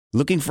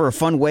Looking for a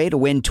fun way to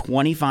win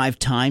 25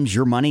 times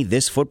your money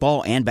this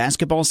football and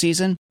basketball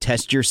season?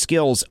 Test your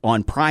skills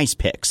on Prize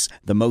Picks,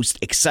 the most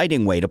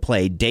exciting way to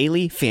play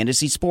daily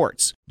fantasy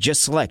sports.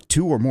 Just select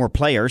 2 or more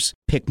players,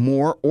 pick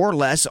more or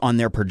less on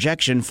their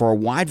projection for a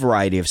wide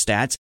variety of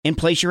stats, and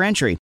place your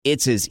entry.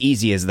 It's as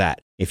easy as that.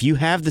 If you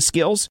have the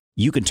skills,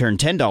 you can turn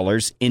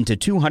 $10 into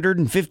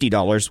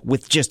 $250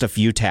 with just a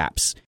few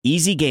taps.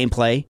 Easy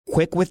gameplay,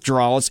 quick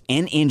withdrawals,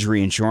 and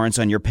injury insurance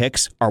on your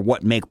picks are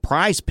what make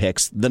Prize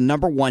Picks the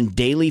 #1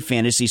 daily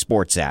fantasy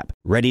sports app.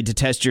 Ready to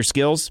test your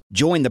skills?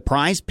 Join the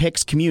Prize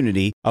Picks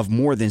community of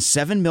more than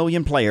 7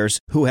 million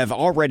players who have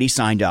already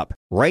signed up.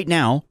 Right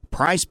now,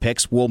 Prize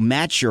Picks will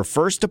match your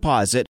first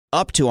deposit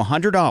up to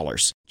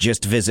 $100.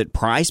 Just visit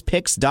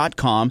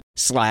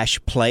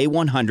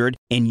prizepicks.com/play100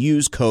 and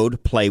use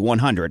code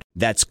PLAY100.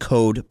 That's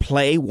code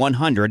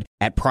PLAY100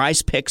 at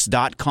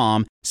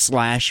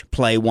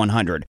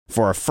prizepicks.com/play100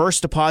 for a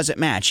first deposit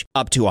match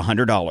up to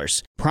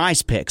 $100.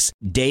 Prize Picks,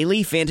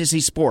 daily fantasy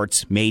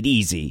sports made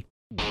easy.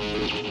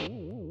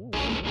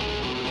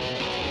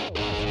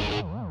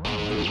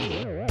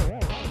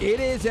 It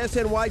is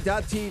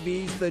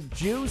SNY.TV's The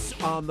Juice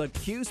on the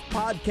Cuse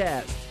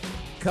podcast,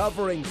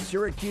 covering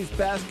Syracuse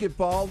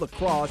basketball,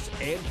 lacrosse,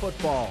 and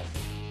football.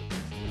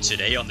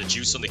 Today on the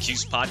Juice on the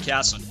Cuse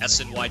podcast on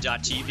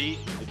SNY.TV,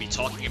 we'll be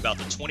talking about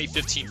the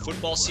 2015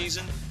 football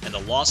season and the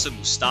loss of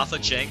Mustafa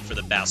Cheng for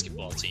the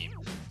basketball team.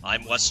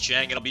 I'm Wes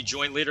Cheng, and I'll be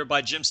joined later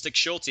by Jim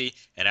Stechschulte,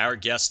 and our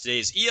guest today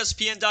is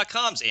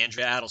ESPN.com's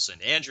Andrea Adelson.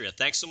 Andrea,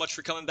 thanks so much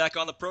for coming back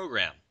on the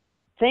program.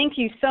 Thank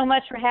you so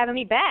much for having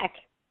me back.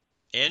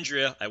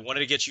 Andrea, I wanted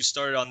to get you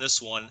started on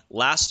this one.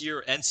 Last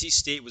year, NC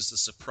State was the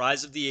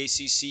surprise of the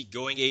ACC,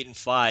 going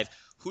 8-5.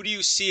 Who do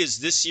you see as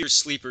this year's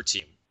sleeper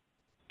team?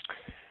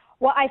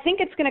 Well, I think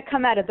it's going to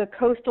come out of the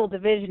Coastal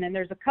Division, and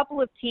there's a couple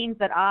of teams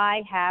that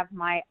I have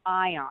my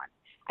eye on.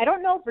 I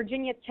don't know if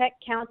Virginia Tech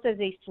counts as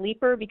a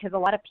sleeper because a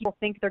lot of people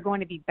think they're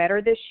going to be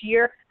better this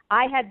year.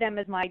 I had them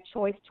as my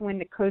choice to win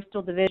the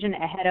Coastal Division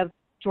ahead of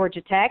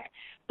Georgia Tech.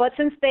 But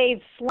since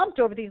they've slumped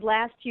over these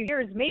last few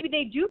years, maybe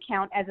they do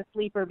count as a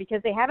sleeper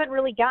because they haven't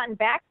really gotten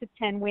back to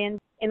 10 wins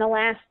in the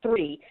last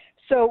 3.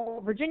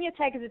 So Virginia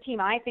Tech is a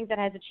team I think that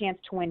has a chance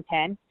to win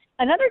 10.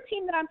 Another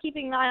team that I'm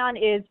keeping an eye on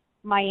is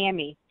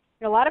Miami.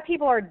 You know, a lot of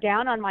people are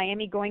down on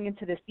Miami going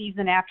into the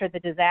season after the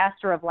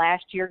disaster of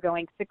last year,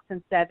 going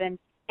 6-7,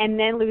 and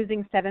then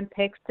losing 7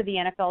 picks to the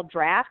NFL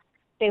draft.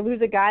 They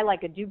lose a guy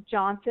like a Duke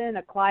Johnson,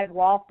 a Clyde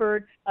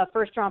Walford, a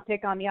first-round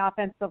pick on the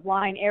offensive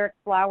line, Eric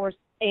Flowers,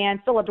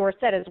 and Philip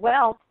Dorsett as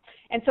well.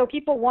 And so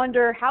people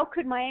wonder, how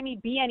could Miami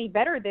be any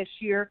better this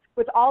year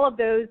with all of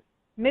those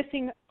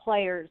missing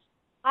players?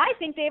 I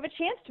think they have a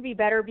chance to be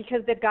better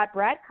because they've got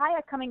Brad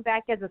Kaya coming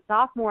back as a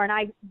sophomore, and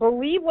I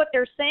believe what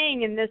they're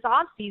saying in this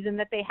offseason,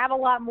 that they have a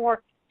lot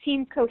more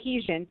team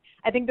cohesion.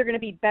 I think they're going to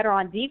be better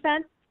on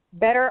defense,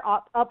 better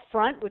up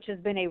front, which has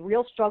been a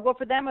real struggle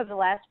for them over the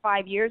last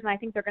 5 years, and I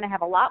think they're going to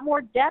have a lot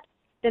more depth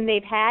than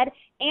they've had,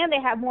 and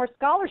they have more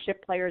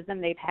scholarship players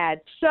than they've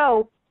had.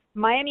 So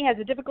Miami has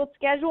a difficult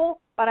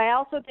schedule, but I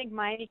also think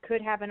Miami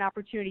could have an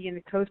opportunity in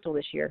the Coastal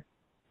this year.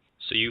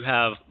 So you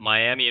have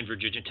Miami and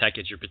Virginia Tech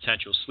as your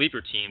potential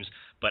sleeper teams,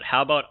 but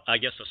how about, I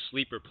guess, a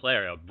sleeper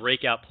player, a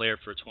breakout player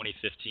for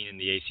 2015 in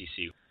the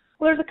ACC?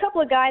 Well, there's a couple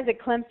of guys at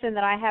Clemson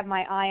that I have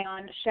my eye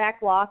on.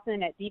 Shaq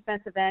Lawson at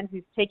defensive end,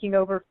 who's taking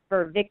over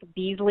for Vic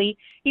Beasley.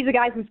 He's a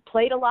guy who's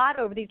played a lot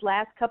over these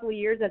last couple of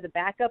years as a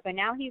backup, and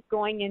now he's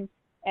going in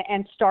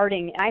and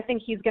starting. I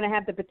think he's going to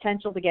have the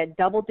potential to get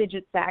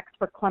double-digit sacks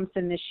for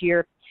Clemson this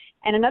year.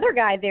 And another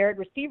guy there at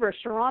receiver,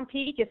 Sharon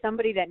Peak, is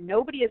somebody that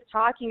nobody is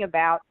talking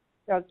about.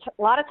 There's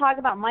a lot of talk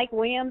about Mike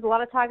Williams, a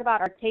lot of talk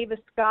about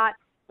Artavis Scott,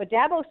 but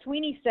Dabo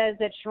Sweeney says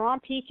that Sharon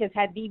Peak has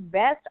had the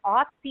best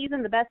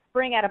off-season, the best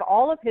spring out of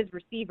all of his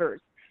receivers.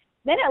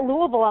 Then at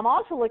Louisville, I'm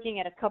also looking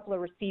at a couple of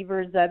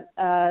receivers,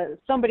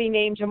 somebody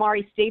named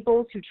Jamari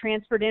Staples, who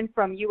transferred in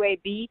from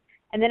UAB,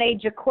 and then a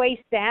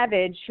Jaquay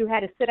Savage, who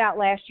had to sit out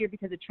last year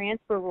because of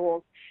transfer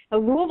rules. Now,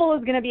 Louisville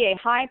is going to be a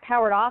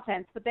high-powered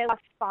offense, but they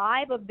lost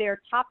 5 of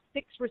their top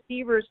 6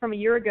 receivers from a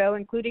year ago,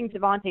 including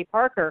Devontae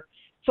Parker.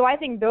 So I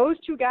think those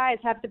 2 guys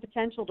have the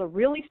potential to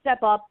really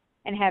step up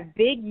and have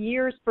big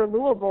years for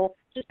Louisville,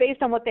 just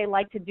based on what they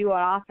like to do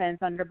on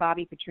offense under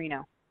Bobby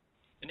Petrino.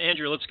 And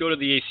Andrew, let's go to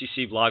the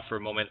ACC vlog for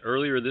a moment.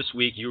 Earlier this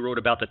week, you wrote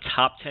about the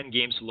top 10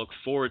 games to look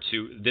forward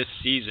to this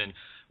season.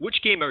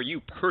 Which game are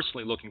you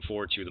personally looking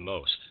forward to the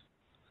most?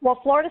 Well,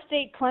 Florida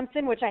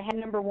State-Clemson, which I had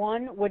number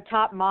 1, would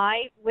top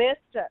my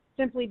list,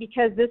 simply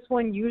because this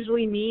one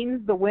usually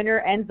means the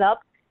winner ends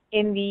up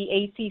in the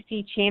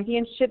ACC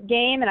championship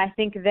game, and I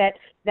think that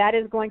that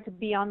is going to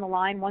be on the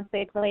line once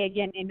they play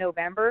again in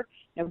November.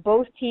 You know,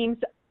 both teams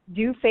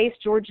do face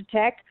Georgia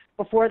Tech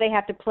before they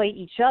have to play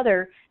each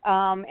other,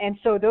 and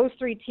so those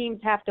 3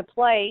 teams have to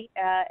play,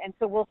 and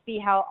so we'll see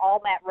how all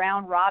that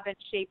round robin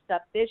shapes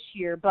up this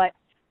year. But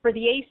for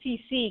the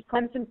ACC,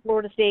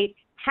 Clemson-Florida State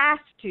has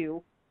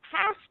to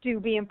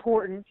be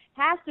important,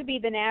 has to be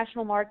the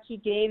national marquee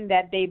game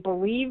that they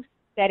believe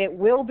that it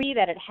will be,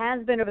 that it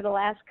has been over the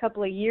last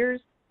couple of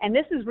years. And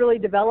this has really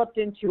developed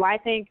into, I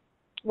think,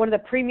 one of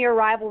the premier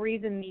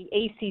rivalries in the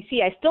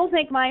ACC. I still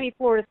think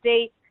Miami-Florida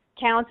State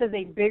counts as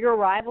a bigger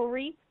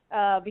rivalry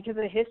because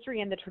of the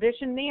history and the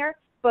tradition there.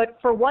 But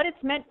for what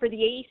it's meant for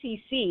the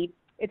ACC,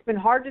 it's been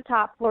hard to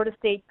top Florida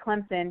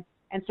State-Clemson,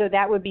 and so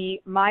that would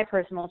be my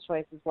personal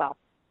choice as well.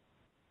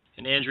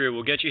 And Andrea,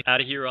 we'll get you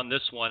out of here on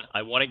this one.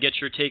 I want to get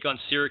your take on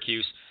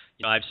Syracuse.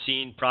 I've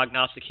seen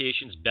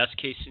prognostications, best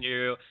case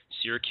scenario,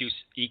 Syracuse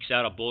ekes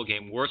out a bowl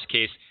game. Worst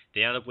case,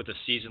 they end up with a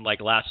season like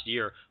last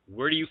year.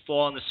 Where do you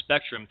fall on the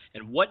spectrum,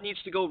 and what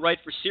needs to go right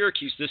for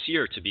Syracuse this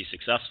year to be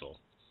successful?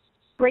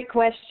 Great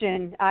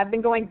question. I've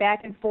been going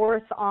back and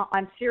forth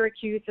on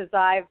Syracuse as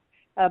I've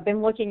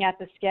been looking at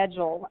the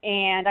schedule,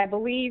 and I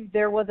believe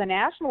there was a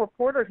national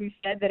reporter who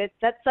said that it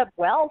sets up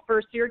well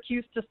for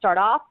Syracuse to start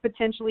off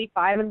potentially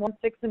 5-1,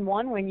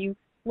 6-1 when you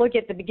look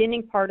at the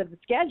beginning part of the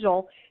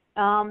schedule.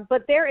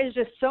 But there is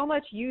just so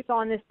much youth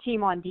on this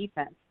team on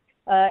defense.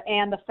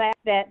 And the fact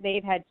that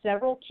they've had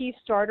several key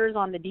starters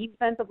on the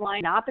defensive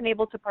line not been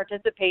able to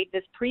participate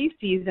this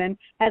preseason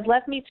has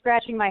left me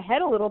scratching my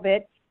head a little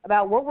bit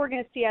about what we're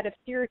going to see out of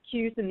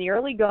Syracuse in the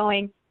early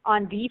going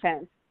on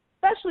defense,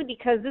 especially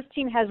because this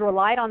team has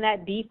relied on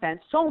that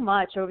defense so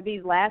much over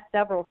these last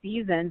several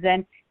seasons.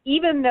 And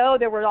even though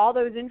there were all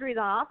those injuries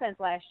on offense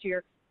last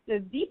year, the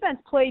defense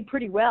played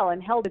pretty well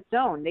and held its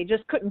own. They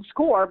just couldn't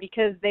score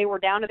because they were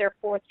down to their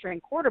fourth-string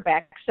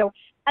quarterback. So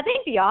I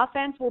think the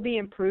offense will be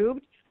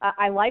improved.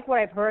 I like what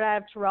I've heard out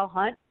of Terrell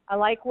Hunt. I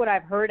like what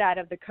I've heard out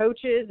of the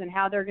coaches and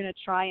how they're going to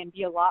try and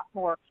be a lot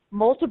more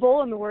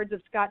multiple, in the words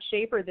of Scott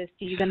Schaefer, this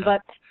season.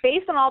 But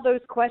based on all those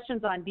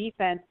questions on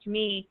defense, to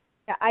me,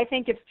 I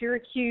think if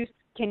Syracuse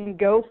can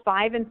go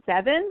 5-7,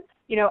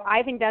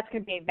 I think that's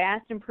going to be a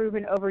vast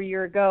improvement over a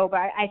year ago.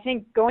 But I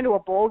think going to a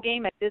bowl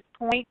game at this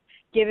point,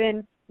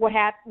 given what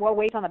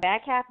waits on the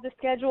back half of the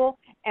schedule,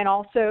 and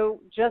also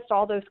just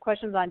all those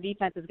questions on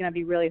defense, is going to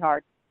be really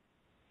hard.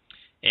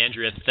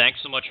 Andrea, thanks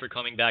so much for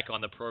coming back on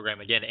the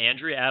program. Again,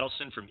 Andrea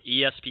Adelson from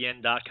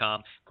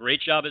ESPN.com. Great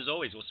job as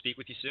always. We'll speak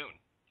with you soon.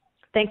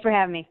 Thanks for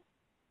having me.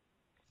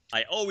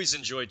 I always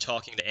enjoyed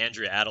talking to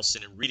Andrea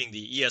Adelson and reading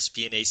the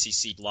ESPN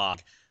ACC blog.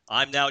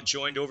 I'm now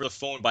joined over the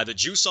phone by the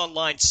Juice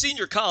Online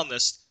senior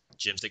columnist,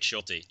 Jim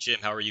Stechschulte. Jim,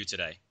 how are you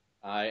today?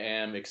 I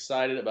am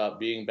excited about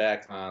being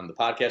back on the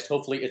podcast.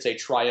 Hopefully it's a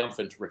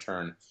triumphant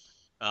return.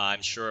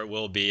 I'm sure it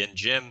will be. And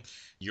Jim,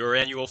 your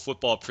annual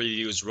football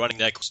preview is running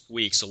next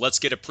week, so let's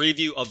get a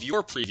preview of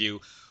your preview.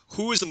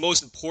 Who is the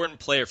most important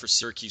player for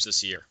Syracuse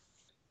this year?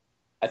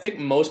 I think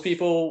most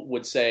people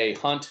would say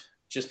Hunt,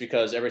 just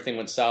because everything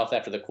went south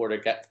after the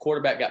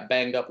quarterback got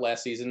banged up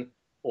last season.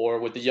 Or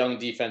with the young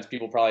defense,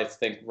 people probably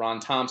think Ron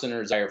Thompson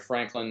or Zaire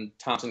Franklin.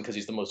 Thompson because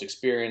he's the most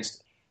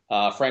experienced.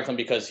 Franklin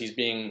because he's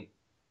being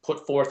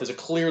put forth as a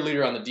clear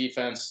leader on the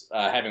defense,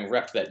 having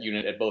repped that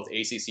unit at both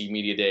ACC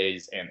Media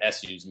Days and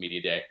SU's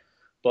Media Day.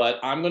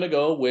 But I'm going to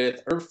go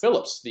with Herb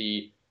Phillips,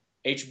 the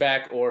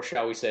H-back, or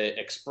shall we say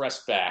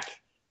express back.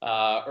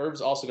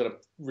 Herb's also going to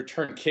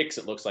return kicks,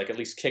 it looks like, at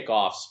least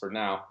kickoffs for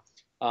now.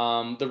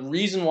 The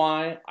reason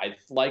why I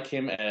like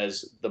him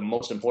as the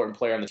most important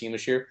player on the team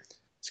this year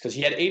is because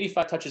he had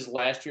 85 touches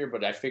last year,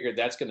 but I figured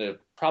that's going to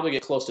probably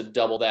get close to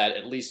double that,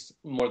 at least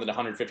more than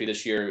 150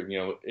 this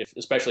year,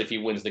 especially if he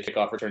wins the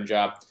kickoff return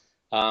job.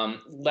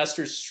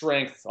 Lester's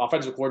strength,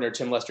 offensive coordinator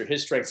Tim Lester,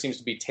 his strength seems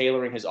to be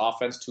tailoring his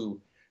offense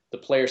to the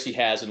players he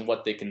has and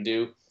what they can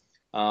do.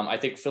 I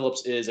think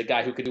Phillips is a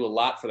guy who can do a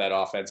lot for that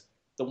offense.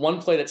 The one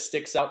play that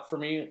sticks out for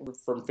me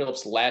from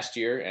Phillips last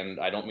year, and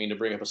I don't mean to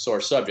bring up a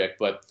sore subject,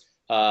 but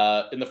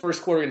in the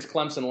first quarter against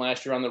Clemson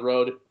last year on the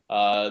road,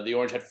 the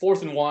Orange had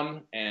 4th and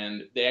 1,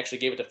 and they actually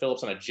gave it to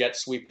Phillips on a jet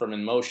sweep from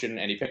in motion,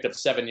 and he picked up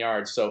 7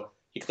 yards. So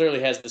he clearly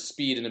has the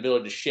speed and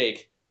ability to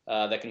shake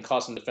that can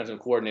cost some defensive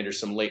coordinators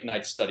some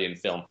late-night study and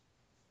film.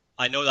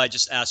 I know that I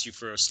just asked you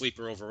for a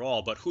sleeper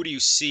overall, but who do you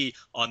see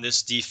on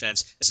this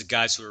defense as the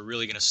guys who are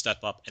really going to step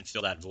up and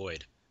fill that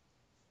void?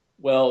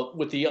 Well,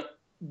 with the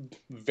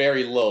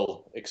very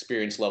low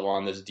experience level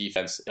on this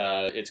defense,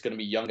 it's going to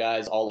be young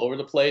guys all over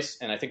the place,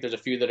 and I think there's a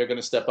few that are going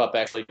to step up,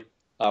 actually,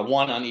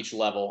 one on each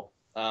level.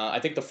 I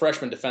think the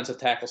freshman defensive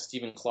tackle,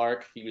 Stephen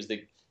Clark, he's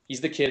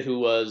the kid who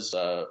was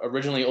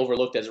originally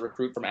overlooked as a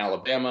recruit from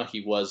Alabama.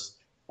 He was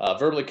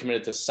verbally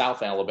committed to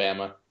South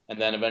Alabama, and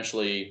then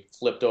eventually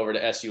flipped over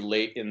to SU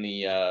late in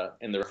the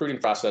recruiting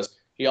process.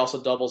 He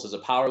also doubles as a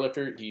power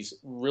lifter. He's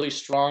really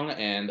strong,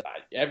 and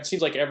it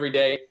seems like every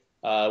day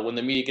when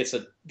the media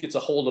gets a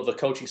hold of the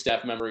coaching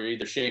staff member,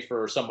 either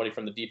Schaefer or somebody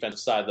from the defensive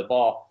side of the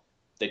ball,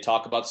 they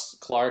talk about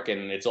Clark,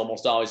 and it's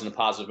almost always in a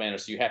positive manner.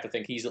 So you have to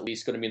think he's at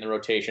least going to be in the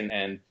rotation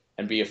and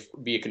be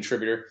a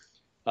contributor.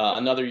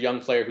 Another young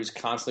player who's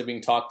constantly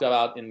being talked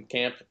about in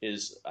camp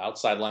is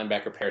outside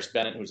linebacker Paris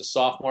Bennett, who's a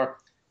sophomore.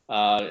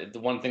 The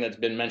one thing that's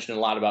been mentioned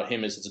a lot about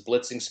him is his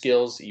blitzing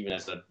skills, even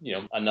as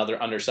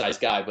another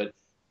undersized guy. But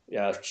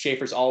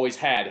Schaefer's always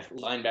had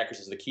linebackers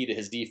as the key to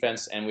his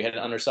defense, and we had an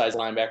undersized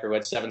linebacker who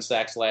had 7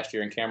 sacks last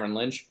year in Cameron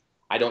Lynch.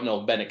 I don't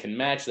know if Bennett can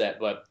match that,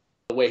 but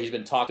the way he's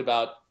been talked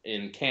about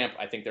in camp,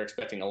 I think they're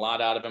expecting a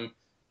lot out of him.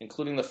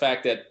 including the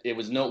fact that it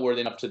was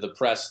noteworthy enough to the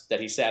press that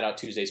he sat out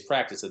Tuesday's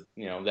practice.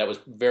 That was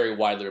very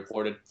widely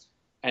reported.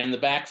 And in the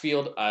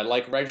backfield, I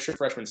like redshirt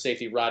freshman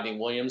safety Rodney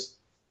Williams.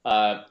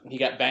 He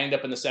got banged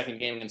up in the second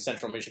game against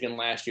Central Michigan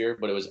last year,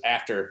 but it was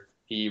after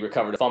he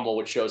recovered a fumble,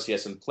 which shows he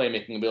has some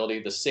playmaking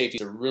ability. The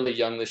safeties are really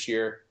young this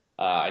year.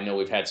 I know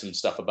we've had some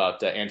stuff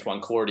about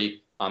Antoine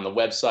Cordy on the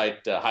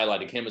website,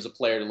 highlighting him as a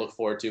player to look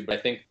forward to. But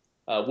I think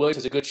Williams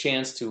has a good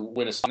chance to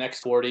win a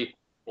next 40,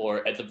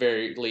 or at the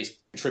very least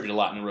contribute a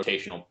lot in a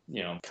rotational,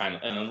 kind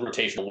of in a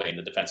rotational way in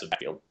the defensive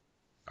backfield.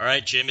 All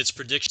right, Jim, it's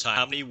prediction time.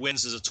 How many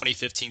wins does a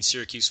 2015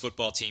 Syracuse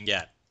football team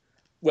get?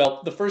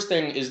 Well, the first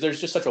thing is there's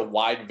just such a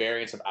wide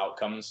variance of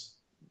outcomes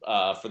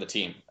for the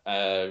team.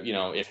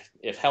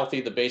 If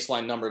healthy, the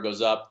baseline number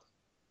goes up.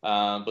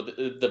 But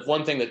the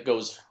one thing that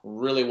goes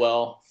really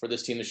well for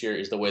this team this year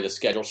is the way the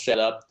schedule's set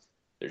up.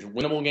 There's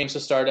winnable games to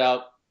start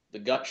out, the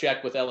gut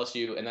check with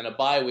LSU, and then a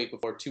bye week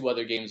before two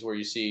other games where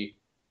you see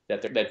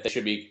that they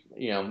should be,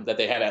 that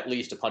they have at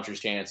least a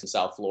puncher's chance in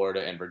South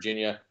Florida and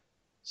Virginia.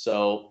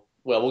 So,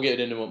 we'll get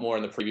into it more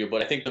in the preview,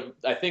 but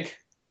I think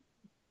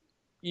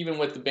even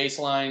with the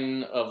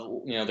baseline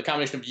of, the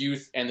combination of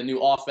youth and the new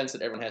offense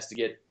that everyone has to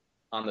get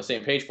on the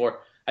same page for,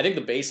 I think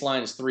the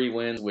baseline is 3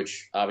 wins,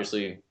 which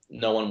obviously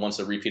no one wants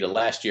a repeat of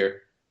last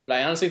year. But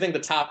I honestly think the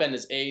top end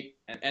is 8,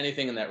 and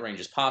anything in that range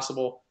is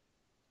possible.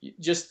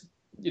 Just,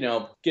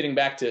 getting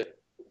back to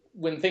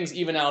when things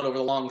even out over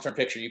the long-term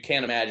picture, you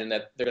can't imagine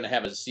that they're going to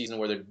have a season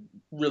where they're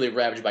really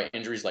ravaged by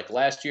injuries like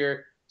last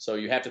year. So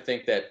you have to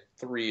think that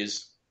 3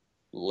 is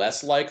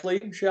less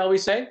likely, shall we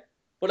say.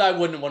 But I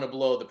wouldn't want to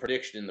blow the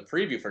prediction in the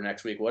preview for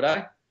next week, would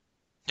I?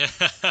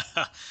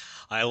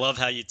 I love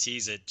how you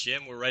tease it.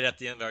 Jim, we're right at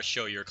the end of our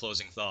show. Your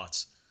closing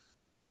thoughts.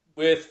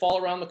 With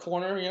fall around the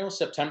corner,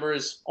 September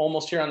is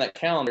almost here on that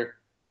calendar.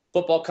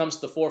 Football comes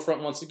to the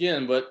forefront once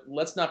again, but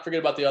let's not forget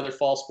about the other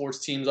fall sports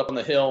teams up on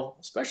the hill,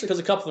 especially because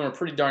a couple of them are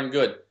pretty darn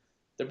good.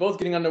 They're both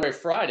getting underway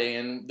Friday,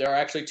 and there are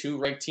actually 2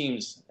 ranked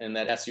teams in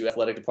that SU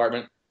athletic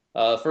department.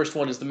 The first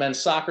one is the men's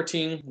soccer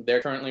team.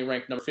 They're currently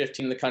ranked number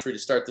 15 in the country to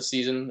start the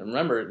season. And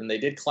remember, and they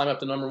did climb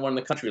up to number 1 in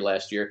the country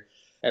last year.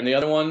 And the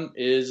other one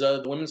is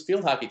the women's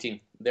field hockey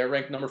team. They're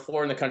ranked number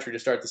 4 in the country to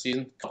start the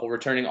season. A couple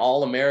returning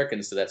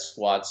All-Americans to that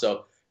squad.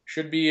 So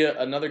should be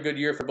another good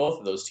year for both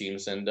of those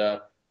teams. And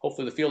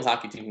hopefully the field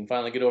hockey team can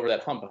finally get over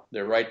that hump.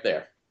 They're right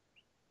there.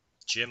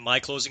 Jim, my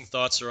closing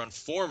thoughts are on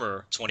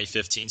former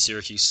 2015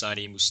 Syracuse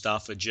signee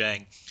Mustafa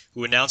Jeng,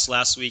 who announced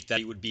last week that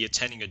he would be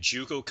attending a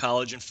JUCO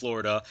college in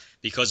Florida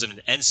because of an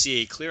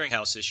NCAA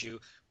clearinghouse issue,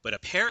 but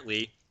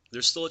apparently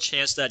there's still a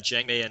chance that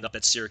Jeng may end up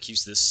at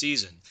Syracuse this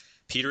season.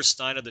 Peter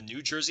Stein of the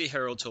New Jersey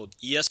Herald told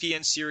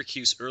ESPN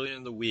Syracuse earlier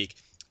in the week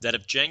that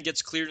if Jeng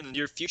gets cleared in the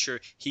near future,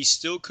 he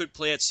still could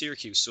play at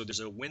Syracuse, so there's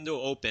a window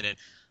open, and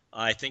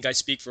I think I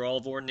speak for all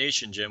of our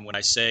nation, Jim, when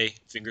I say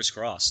fingers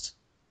crossed.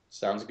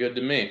 Sounds good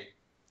to me.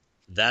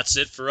 That's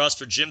it for us.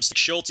 For Jim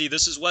Stechschulte,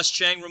 this is Wes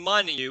Cheng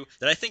reminding you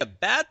that I think a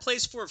bad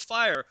place for a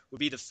fire would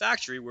be the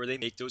factory where they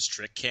make those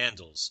trick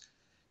candles.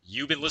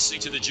 You've been listening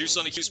to the Juice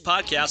on the Cuse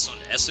podcast on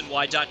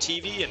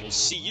SNY.TV, and we'll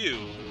see you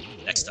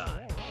next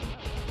time.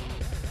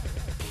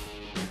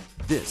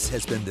 This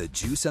has been the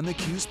Juice on the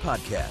Cuse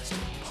podcast,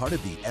 part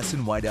of the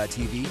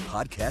SNY.TV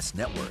podcast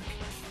network.